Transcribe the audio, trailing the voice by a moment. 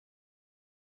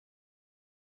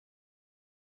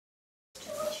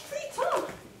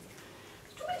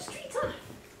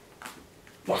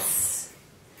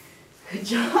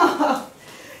job.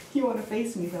 You want to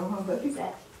face me though, huh? But who's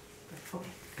that? Okay,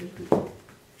 good, good.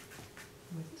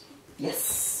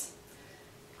 Yes.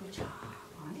 Good job.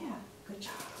 On, yeah. Good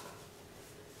job.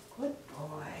 Good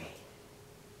boy.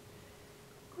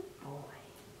 Good boy.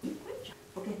 Good job.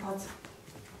 Okay, Pods.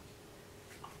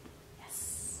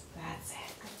 Yes. That's it.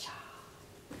 Good job.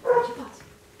 Good job, Pods.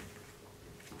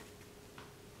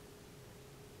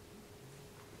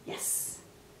 Yes.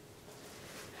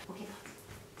 Okay, Pods.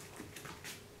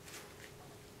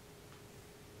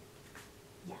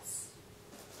 Yes.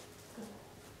 Good.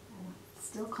 I want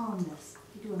still calmness.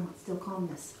 You're doing what? Still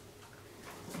calmness.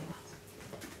 Okay, Pods.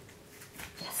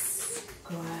 Yes.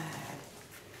 Good.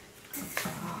 Good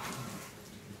job.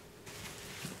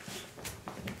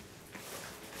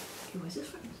 Okay, where's this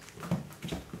friend?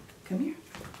 Come here.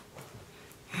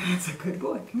 That's a good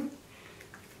boy. Come here.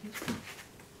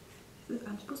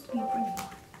 I'm supposed to be in front of you.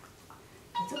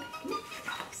 That's okay. Come here.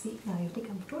 See, now you think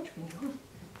I'm torturing you, huh?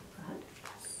 Front.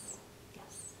 Yes.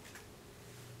 Yes.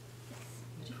 Yes.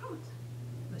 Where's your front?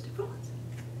 Where's the front?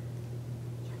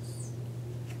 Yes.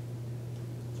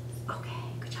 Okay,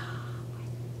 good job.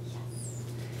 Yes.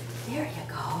 There you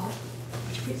go.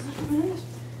 Put your feet on the front.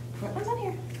 Front one's on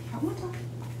here. Front one's on.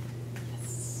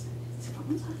 Yes. It's the front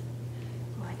one's on.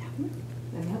 Go ahead now.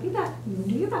 Let me help you back. You can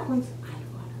do your back ones.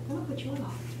 I'm gonna put you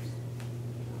along.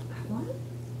 Back one.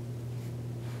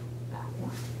 Back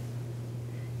one.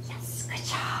 Yes, good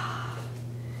job.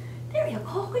 There you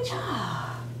go. Good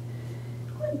job.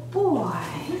 Good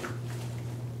boy.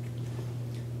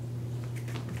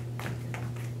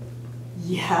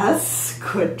 Yes,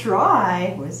 good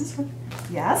try. Where's this one?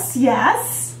 Yes,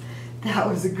 yes. That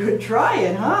was a good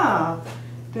trying, huh?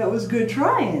 That was good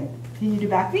trying. Can you do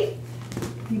back feet?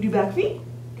 Can you do back feet?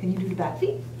 Can you do the back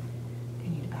feet?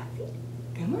 Can you do back feet?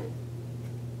 Come on.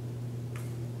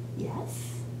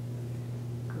 Yes.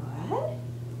 Good.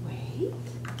 Wait.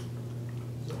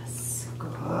 Yes.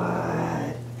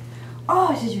 Good.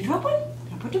 Oh, did you drop one?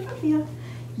 Now put your front feet on.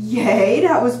 Yay,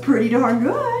 that was pretty darn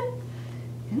good.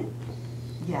 Isn't it?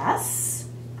 Yes.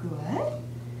 Good.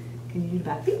 Can you do the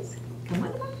back feet? Come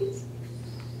on, the back feet.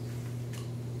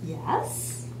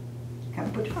 Yes. Come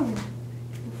and put your arm in.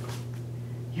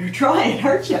 You're trying,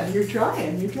 aren't you? You're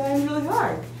trying. You're trying really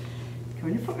hard.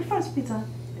 Come on, put your front feet on.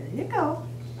 There you go.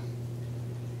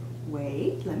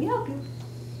 Wait, let me help you.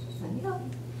 Let me help you.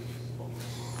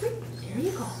 Good. There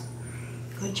you go.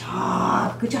 Good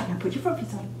job. Good job. Now put your front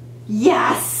feet on.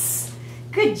 Yes!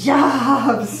 Good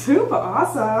job. Super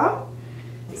awesome.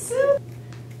 Super.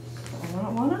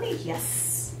 One on each.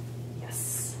 Yes.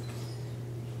 Yes.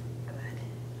 Good.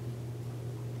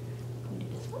 Can we do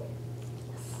this one?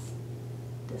 Yes.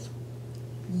 This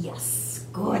one. Yes.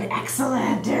 Good.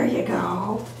 Excellent. There you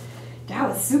go. That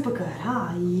was super good,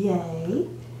 huh? Yay.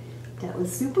 That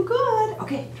was super good.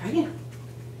 Okay, try again.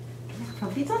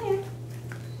 Front feet's on here.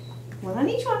 One on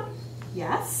each one.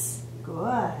 Yes. Good.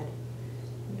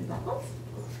 Can we do back ones?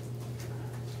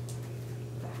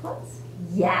 Back ones?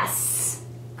 Yes.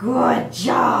 Good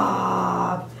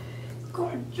job.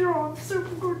 Good job.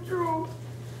 Super good job.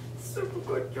 Super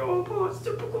good job. Oh,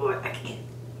 super good. Again.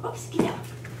 Oops, get down.